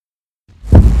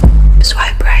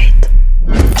Swipe right.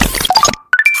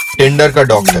 Tinder का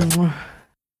doctor.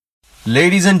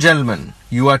 Ladies and gentlemen,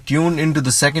 you are tuned into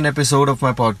the second episode of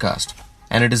my podcast,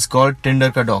 and it is called Tinder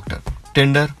ka Doctor.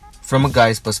 Tinder from a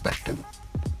guy's perspective.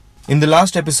 In the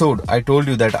last episode, I told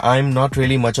you that I am not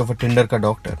really much of a Tinder ka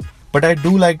doctor, but I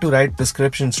do like to write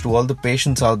prescriptions to all the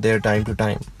patients out there time to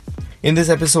time. In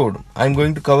this episode, I am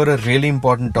going to cover a really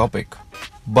important topic.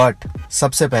 But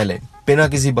सबसे पहले, बिना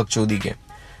किसी बकचोदी के,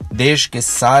 देश के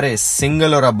सारे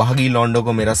single और अभागी लौंडों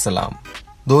को मेरा सलाम.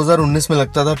 2019 में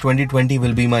लगता था 2020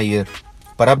 विल बी माई ईयर,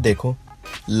 पर अब देखो,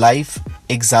 लाइफ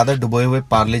एक ज्यादा डुबोए हुए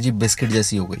पार्ले जी बिस्किट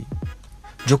जैसी हो गई,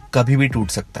 जो कभी भी टूट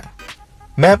सकता है.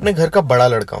 मैं अपने घर का बड़ा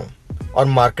लड़का हूं और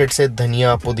मार्केट से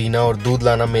धनिया, पुदीना और दूध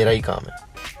लाना मेरा ही काम है.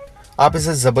 आप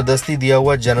इसे जबरदस्ती दिया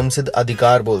हुआ जन्मसिद्ध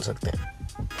अधिकार बोल सकते हैं.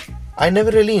 I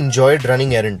never really enjoyed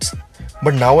running errands,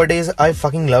 but nowadays I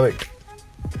fucking love it.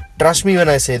 Trust me when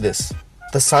I say this,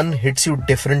 the sun hits you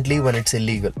differently when it's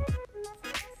illegal.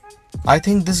 I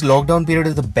think this lockdown period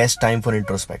is the best time for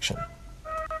introspection.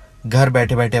 घर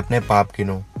बैठे बैठे अपने पाप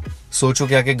गिनो, सोचो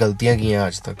क्या क्या गलतियां की हैं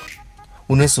आज तक,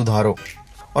 उन्हें सुधारो,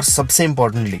 और सबसे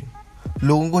इम्पोर्टेंटली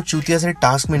लोगों को चूतिया से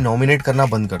टास्क में नॉमिनेट करना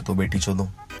बंद कर दो बेटी चोदो.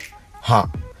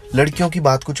 हाँ, लड़कियों की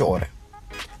बात कुछ और है.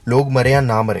 लोग मरे या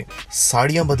ना मरे,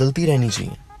 साड़ियां बदलती रहनी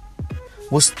चाहिए.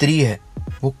 वो स्त्री है,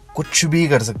 वो कुछ भी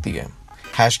कर सकती है.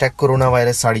 #Corona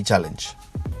virus sari challenge.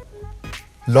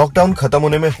 Lockdown खत्म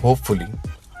होने में होपफुली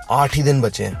 8 ही दिन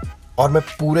बचे हैं, और मैं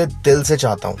पूरे दिल से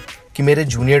चाहता हूं कि मेरे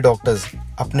जूनियर डॉक्टर्स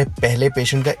अपने पहले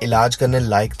पेशेंट का इलाज करने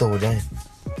लायक तो हो जाएं.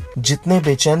 जितने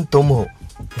बेचैन तुम हो,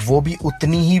 वो भी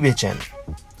उतनी ही बेचैन.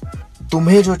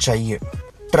 तुम्हें जो चाहिए,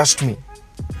 ट्रस्ट मी,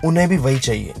 उन्हें भी वही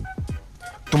चाहिए.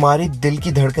 तुम्हारी दिल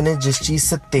की धड़कनें जिस चीज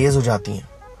से तेज हो जाती हैं,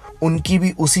 उनकी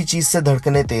भी उसी चीज से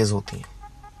धड़कनें तेज होती हैं.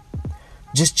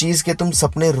 जिस चीज के तुम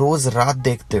सपने रोज रात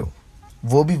देखते हो,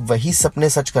 वो भी वही सपने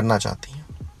सच करना चाहती हैं.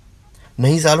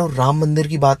 नहीं सालो, राम मंदिर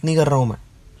की बात नहीं कर रहा हूं मैं.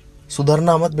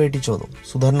 सुधरना मत बेटी चोदो,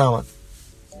 सुधरना मत.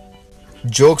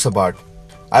 Jokes apart,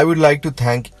 I would like to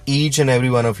thank each and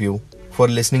every one of you for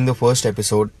listening the first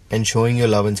episode and showing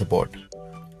your love and support.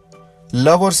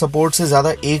 Love और सपोर्ट से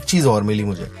ज्यादा एक चीज और मिली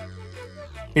मुझे.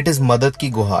 इट इज मदद की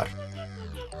गुहार.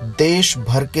 देश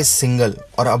भर के सिंगल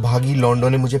और अभागी लौंडों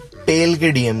ने मुझे पेल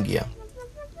के डीएम किया,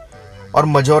 और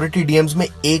मेजॉरिटी डीएम्स में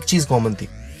एक चीज कॉमन थी.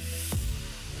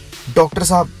 डॉक्टर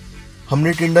साहब,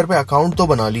 हमने टिंडर पे अकाउंट तो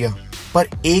बना लिया, पर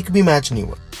एक भी मैच नहीं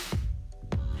हुआ.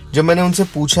 जब मैंने उनसे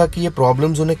पूछा कि ये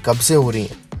प्रॉब्लम्स उन्हें कब से हो रही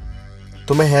हैं,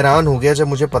 तो मैं हैरान हो गया जब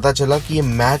मुझे पता चला कि ये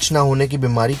मैच ना होने की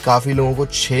बीमारी काफी लोगों को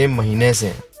 6 महीने से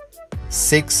है.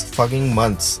 6 fucking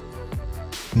months.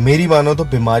 मेरी मानो तो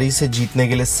बीमारी से जीतने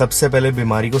के लिए सबसे पहले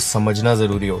बीमारी को समझना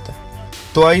जरूरी होता है.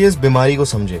 तो आइए इस बीमारी को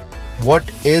समझे. What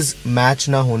is मैच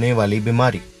ना होने वाली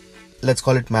बीमारी? Let's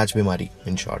call it मैच बीमारी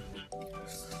in short.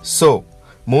 So,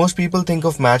 most people think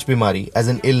of match bimari as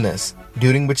an illness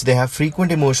during which they have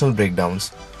frequent emotional breakdowns,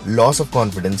 loss of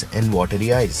confidence, and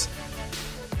watery eyes.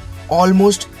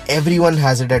 Almost everyone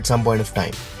has it at some point of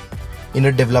time. In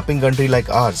a developing country like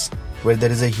ours, where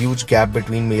there is a huge gap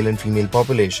between male and female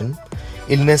population,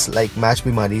 illness like match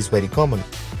bimari is very common.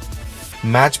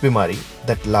 Match bimari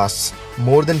that lasts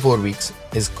more than 4 weeks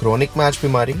is chronic match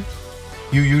bimari.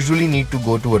 You usually need to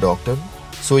go to a doctor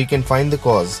so he can find the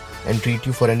cause and treat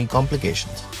you for any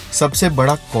complications. सबसे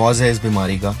बड़ा cause है इस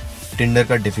बीमारी का Tinder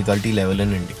का difficulty level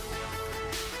in India.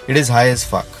 It is high as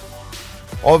fuck.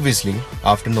 Obviously,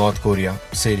 after North Korea,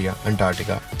 Syria,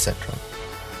 Antarctica, etc.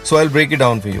 So I'll break it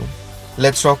down for you.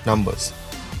 Let's talk numbers.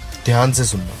 ध्यान से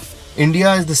सुनना.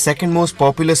 India is the second most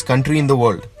populous country in the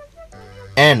world.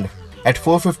 And at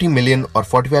 450 million or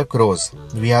 45 crores,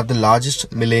 we have the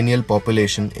largest millennial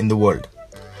population in the world.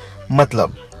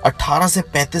 मतलब 18 से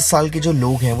 35 साल के जो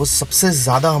लोग हैं वो सबसे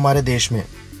ज्यादा हमारे देश में हैं.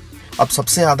 अब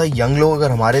सबसे ज्यादा यंग लोग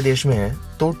अगर हमारे देश में हैं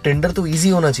तो टिंडर तो इजी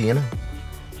होना चाहिए ना.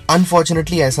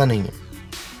 अनफॉर्चुनेटली ऐसा नहीं है.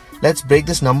 Let's break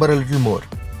this number a little more.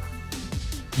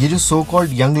 ये जो सो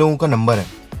कॉल्ड यंग लोगों का नंबर है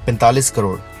 45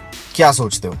 करोड़, क्या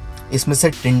सोचते हो इसमें से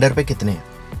टिंडर पे कितने हैं?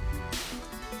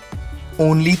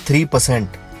 ओनली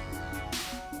 3%.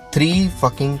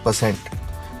 3%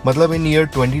 मतलब इन year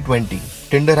 2020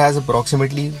 Tinder has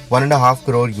approximately 1.5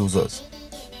 crore users.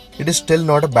 It is still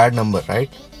not a bad number,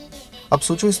 right? अब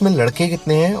सोचो इसमें लड़के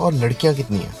कितने हैं और लड़कियां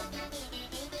कितनी हैं.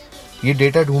 ये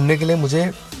डेटा ढूंढने के लिए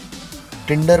मुझे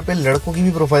टिंडर पे लड़कों की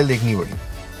भी प्रोफाइल देखनी पड़ी.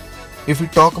 If we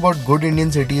talk about good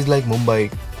Indian cities like Mumbai,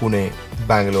 Pune,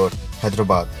 Bangalore,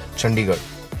 Hyderabad, Chandigarh,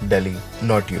 Delhi,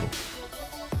 not you.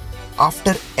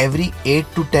 After every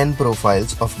 8 to 10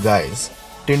 profiles of guys,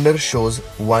 Tinder shows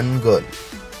one girl.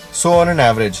 So on an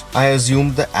average, I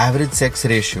assumed the average sex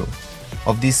ratio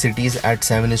of these cities at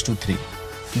 7:3.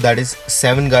 That is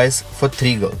 7 guys for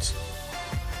 3 girls.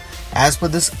 As per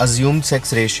this assumed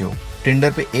sex ratio,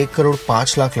 Tinder पे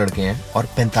 1,05,00,000 लड़के हैं और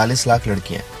 45 लाख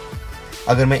लड़कियां हैं.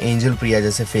 अगर मैं angel प्रिया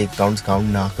जैसे fake counts count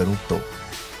ना करूं तो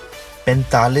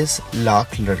 45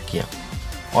 लाख लड़कियां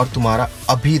और तुम्हारा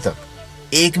अभी तक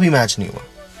एक भी मैच नहीं हुआ.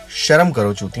 शर्म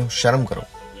करो चूतियों, शर्म करो.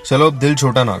 चलो अब दिल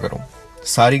छोटा ना करो,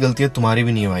 सारी गलतियां तुम्हारी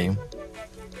भी नहीं है भाइयों.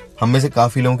 हम में से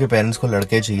काफी लोगों के पेरेंट्स को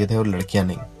लड़के चाहिए थे और लड़कियां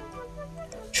नहीं.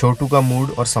 छोटू का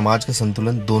मूड और समाज का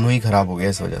संतुलन दोनों ही खराब हो गया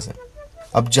इस वजह से.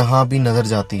 अब जहां भी नजर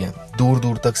जाती है दूर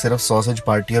दूर तक सिर्फ सॉसेज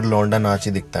पार्टी और लौंडा नाच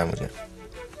ही दिखता है मुझे.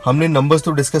 हमने नंबर्स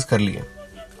तो डिस्कस कर लिए,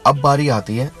 अब बारी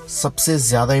आती है सबसे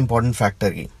ज्यादा इंपॉर्टेंट फैक्टर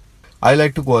की. I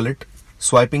like to call it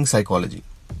swiping psychology.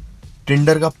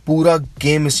 Tinder का पूरा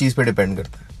गेम इस चीज पे डिपेंड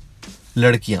करता है.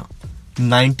 लड़कियां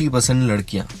 90%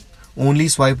 लड़कियां only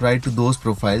swipe right to those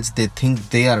profiles they think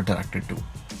they are attracted to.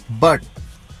 But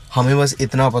हमें बस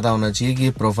इतना पता होना चाहिए कि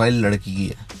ये प्रोफाइल लड़की की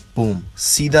है. बूम,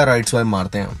 सीधा राइट स्वाइप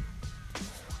मारते हैं हम.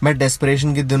 मैं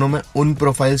डेस्परेशन के दिनों में उन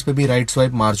प्रोफाइल्स पे भी राइट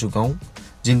स्वाइप मार चुका हूं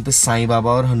जिन पे साईं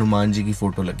बाबा और हनुमान जी की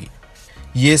फोटो लगी,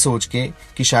 ये सोच के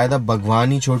कि शायद अब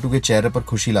भगवान ही छोटू के चेहरे पर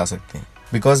खुशी ला सकते हैं.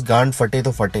 बिकॉज गांड फटे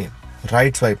तो फटे,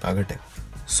 राइट स्वाइप ना घटे.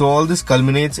 So all this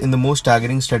culminates in the most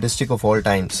staggering statistic of all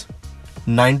times.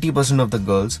 90% of the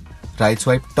girls right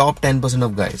swipe top 10%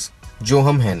 of guys, जो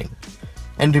हम हैं नहीं,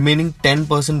 and remaining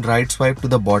 10% right swipe to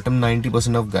the bottom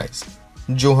 90% of guys,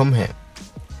 जो हम हैं.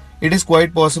 It is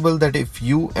quite possible that if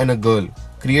you and a girl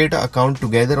create an account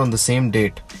together on the same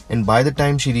date, and by the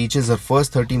time she reaches her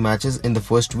first 30 matches in the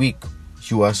first week,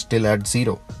 you are still at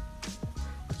 0.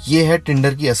 ये है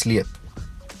Tinder की असलियत.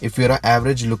 If you're an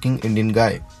average looking Indian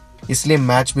guy, इसलिए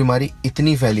match बीमारी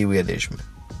इतनी फैली हुई है देश में.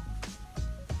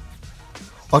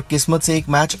 और किस्मत से एक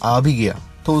मैच आ भी गया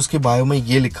तो उसके बायो में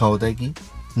ये लिखा होता है कि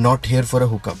not here for a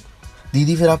hookup.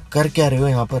 दीदी फिर आप कर क्या रहे हो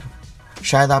यहाँ पर?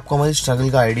 शायद आपको हमारी स्ट्रगल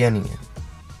का आइडिया नहीं है.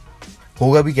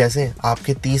 होगा भी कैसे,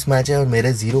 आपके 30 मैच है और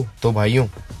मेरे 0. तो भाइयों,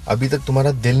 अभी तक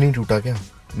तुम्हारा दिल नहीं टूटा क्या?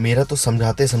 मेरा तो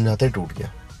समझाते समझाते टूट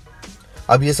गया.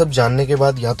 अब ये सब जानने के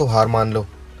बाद या तो हार मान लो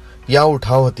या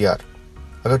उठाओ हथियार,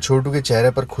 अगर छोटू के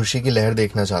चेहरे पर खुशी की लहर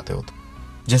देखना चाहते हो तो.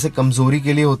 जैसे कमजोरी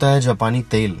के लिए होता है जापानी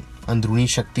तेल, अंदरूनी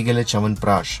शक्ति के लिए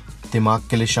च्यवनप्राश, दिमाग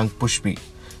के लिए शंख पुष्पी,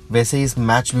 वैसे ही इस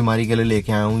मैच बीमारी के लिए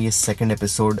लेके आया हूं ये सेकंड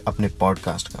एपिसोड अपने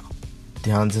पॉडकास्ट का.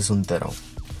 ध्यान से सुनते रहो.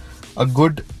 A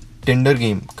good Tinder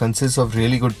game consist of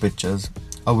really good pictures,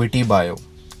 a witty bio,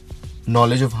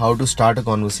 knowledge of how to start a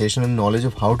conversation and knowledge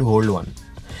of how to hold one,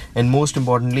 and most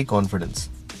importantly confidence.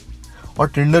 और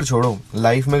Tinder छोड़ो,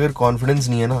 life में अगर confidence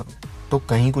नहीं है ना तो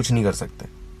कहीं कुछ नहीं कर सकते.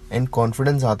 एंड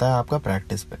कॉन्फिडेंस आता है आपका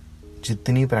प्रैक्टिस पे.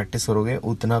 जितनी प्रैक्टिस करोगे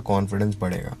उतना कॉन्फिडेंस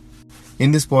बढ़ेगा.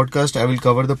 In this podcast I will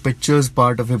cover the pictures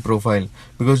part of your profile,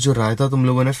 because जो रायता तुम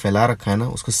लोगों ने फैला रखा है ना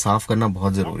उसको साफ करना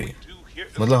बहुत जरूरी है.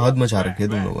 मतलब हद मचा रखी है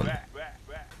तुम लोगों ने.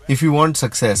 If you want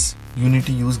success you need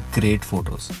to use great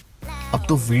photos. अब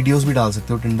तो वीडियोस भी डाल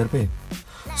सकते हो टिंडर पे.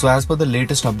 सो एज पर the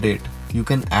latest update you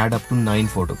can add up to 9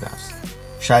 photographs.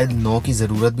 शायद 9 की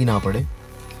जरूरत भी ना पड़े,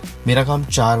 मेरा काम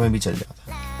 4 में भी चल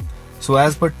जाता है. सो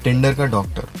एज पर टिंडर का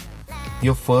doctor,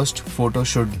 your first photo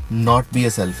should not be a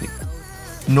selfie.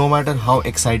 No matter how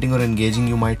exciting और engaging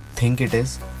you might think it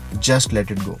is, just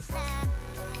let it go.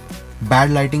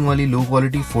 Bad lighting वाली लो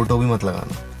क्वालिटी फोटो भी मत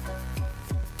लगाना.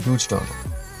 Huge turn.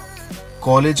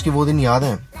 College के वो दिन याद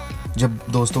है जब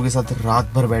दोस्तों के साथ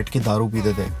रात भर बैठ के दारू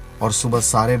पीते थे और सुबह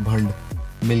सारे भंड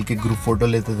मिलके ग्रुप फोटो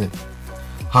लेते थे?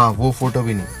 हाँ, वो फोटो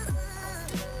भी नहीं.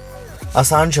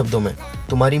 आसान शब्दों में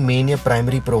तुम्हारी मेन या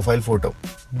प्राइमरी प्रोफाइल फोटो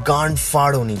गांड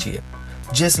फाड़ होनी चाहिए.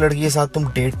 जिस लड़की के साथ तुम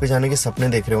डेट पे जाने के सपने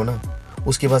देख रहे हो ना,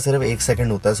 उसके पास सिर्फ 1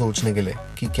 सेकंड होता है सोचने के लिए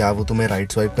कि क्या वो तुम्हें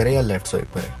राइट स्वाइप करे या लेफ्ट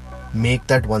स्वाइप करे. Make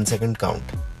that 1 second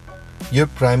count. Your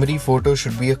primary photo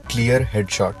should be a clear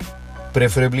headshot,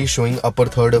 preferably showing upper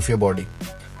third of your body.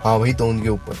 हाँ भाई, तो उनके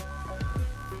ऊपर.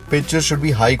 Picture should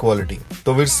be high quality.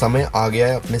 तो फिर समय आ गया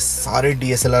है अपने सारे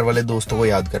DSLR वाले दोस्तों को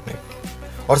याद करने.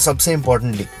 और सबसे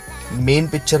इंपॉर्टेंटली मेन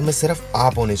पिक्चर में सिर्फ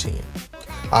आप होने चाहिए.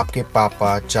 आपके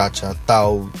पापा, चाचा,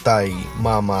 ताऊ, ताई,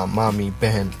 मामा, मामी,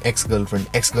 बहन, एक्स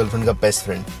गर्लफ्रेंड का बेस्ट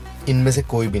फ्रेंड, इनमें से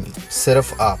कोई भी नहीं,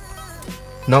 सिर्फ आप.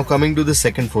 Now coming to the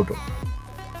second photo.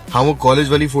 हाँ, वो कॉलेज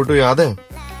वाली फोटो याद है?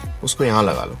 उसको यहाँ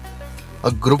लगा लो. A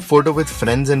group photo with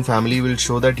friends and family will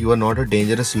show that you are not a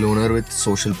dangerous loner with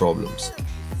social problems.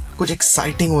 कुछ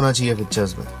exciting होना चाहिए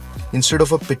pictures में. Instead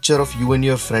of a picture of you and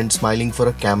your friend smiling for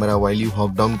a camera while you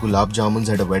hawk down gulab jamuns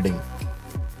at a wedding,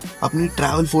 अपनी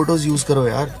travel photos use करो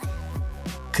यार.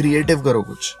 Creative करो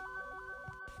कुछ.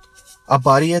 अब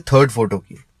बारी है थर्ड फोटो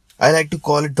की. I like to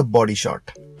call it the body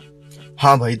shot.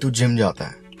 हाँ भाई, तू जिम जाता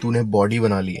है, तूने बॉडी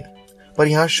बना ली है, पर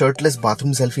यहाँ शर्टलेस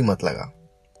बाथरूम सेल्फी मत लगा.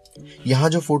 यहाँ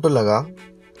जो फोटो लगा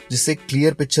जिससे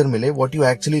क्लियर पिक्चर मिले what you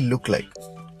actually look like,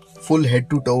 full head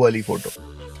to toe वाली photo.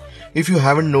 If you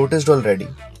haven't noticed already,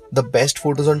 the best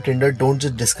photos on Tinder don't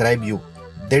just describe you,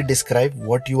 they describe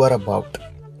what you are about.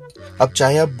 अब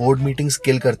चाहे आप board meetings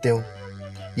किल करते हो,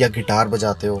 या guitar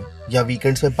बजाते हो, या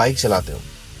वीकेंड्स में बाइक चलाते हो,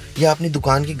 या अपनी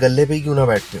दुकान के गल्ले पे ही क्यों ना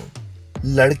बैठते हो,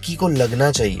 लड़की को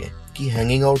लगना चाहिए कि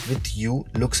hanging out with you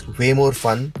looks way more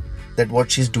fun that what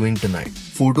she is doing tonight.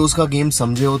 Photos का गेम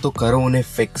समझे हो तो करो उन्हें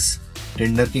फिक्स.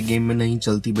 टिंडर के गेम में नहीं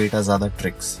चलती बेटा ज्यादा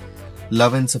ट्रिक्स.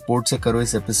 लव एंड सपोर्ट से करो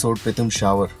इस एपिसोड पे तुम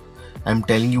shower. I am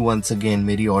telling you once again,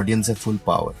 मेरी ऑडियंस है फुल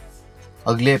पावर.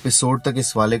 अगले एपिसोड तक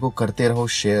इस वाले को करते रहो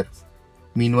शेयर.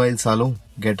 मीनवाइल सालों,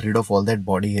 get rid of all that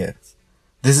body hair.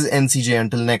 This is NCJ.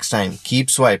 Until next time,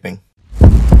 keep swiping.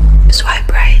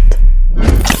 Swipe right.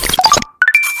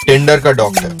 Tinder का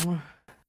डॉक्टर.